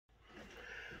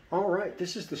All right,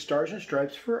 this is the Stars and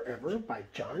Stripes Forever by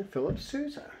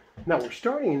J.P.Sousa. Now we're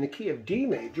starting in the key of D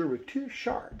major with two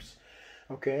sharps.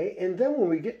 Okay, and then when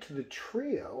we get to the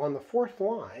trio on the fourth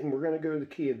line, we're going to go to the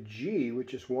key of G,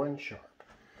 which is one sharp.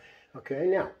 Okay,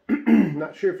 now,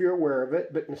 not sure if you're aware of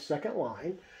it, but in the second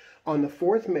line, on the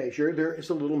fourth measure, there is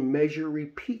a little measure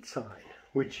repeat sign,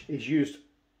 which is used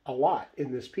a lot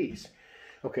in this piece.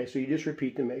 Okay, so you just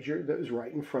repeat the measure that was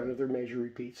right in front of the measure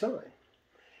repeat sign.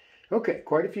 Okay,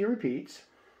 quite a few repeats.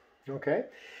 Okay,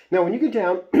 now when you get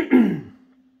down,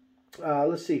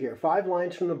 let's see here, 5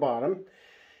 lines from the bottom.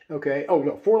 Okay, oh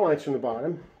no, 4 lines from the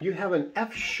bottom. You have an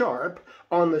F sharp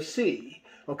on the C.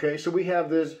 Okay, so we have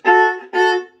this.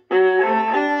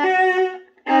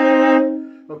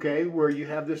 Okay, where you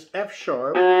have this F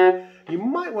sharp. You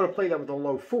might want to play that with a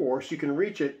low 4 so you can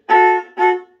reach it. A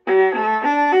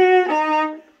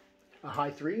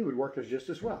high 3 would work just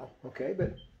as well. Okay,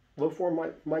 but low 4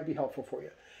 might be helpful for you.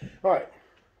 All right,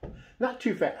 not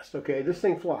too fast. Okay, this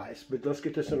thing flies, but let's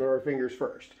get this into our fingers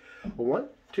first. 1,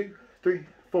 2, 3,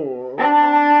 4.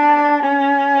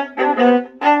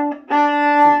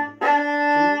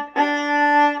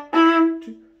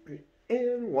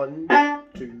 And 1,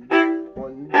 2,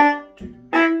 1, 2,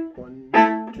 1,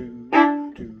 2,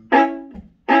 2,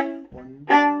 1,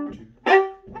 2,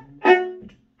 1,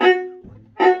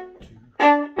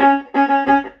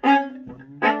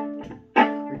 2,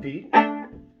 repeat.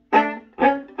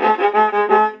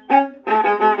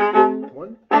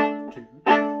 1, 2,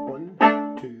 1,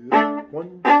 2,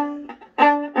 1.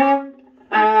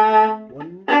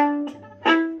 1,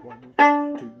 2,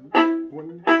 1, 2, 1.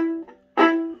 1,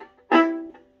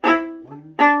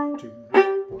 2,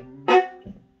 1, 2,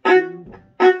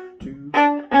 1, 2,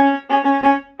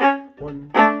 1, 2,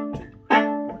 1,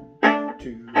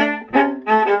 2.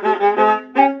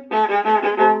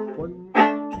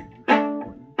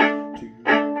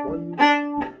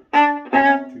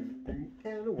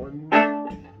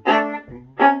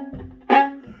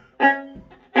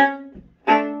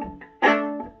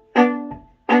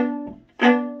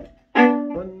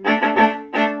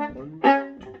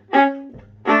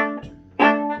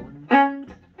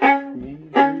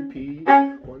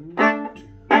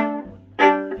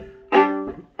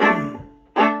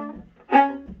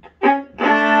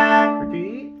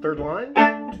 3rd line.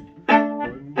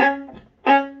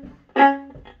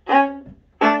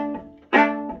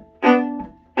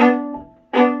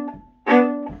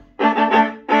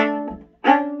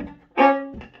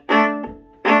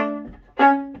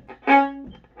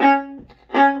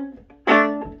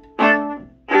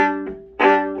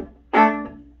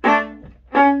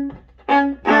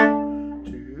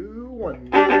 2,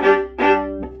 1.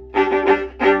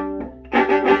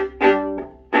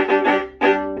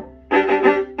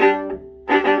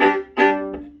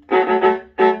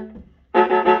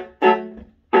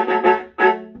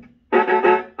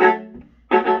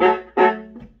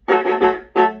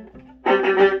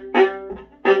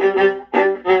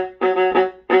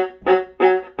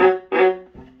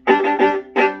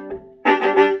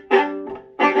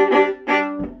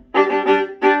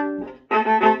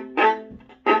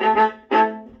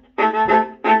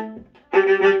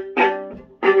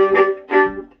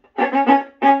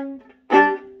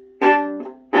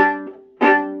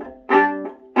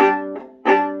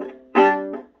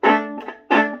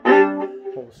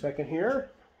 Second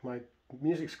here, my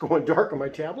music's going dark on my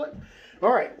tablet.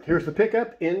 All right, here's the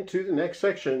pickup into the next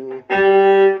section.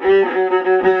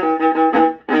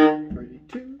 Ready,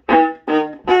 2.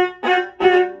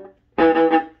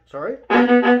 Sorry.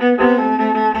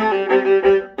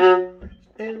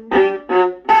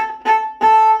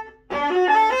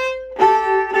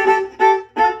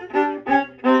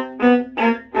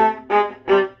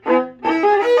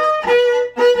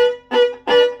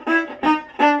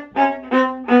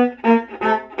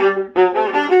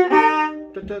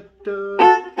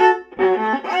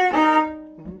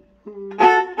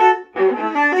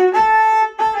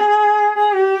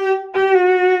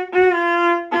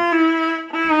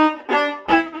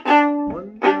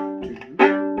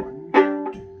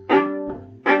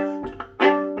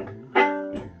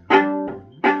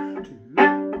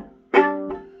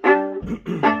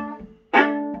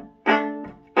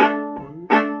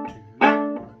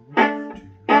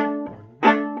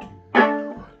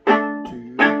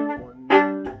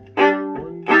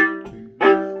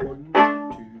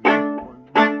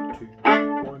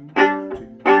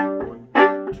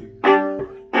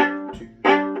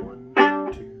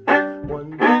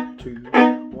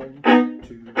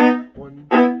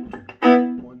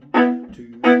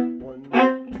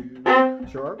 And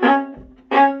sharp. 1,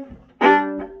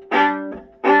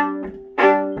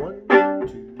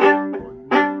 2,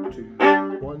 1,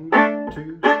 2, 1,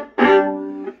 2.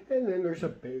 And then there's a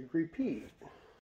big repeat.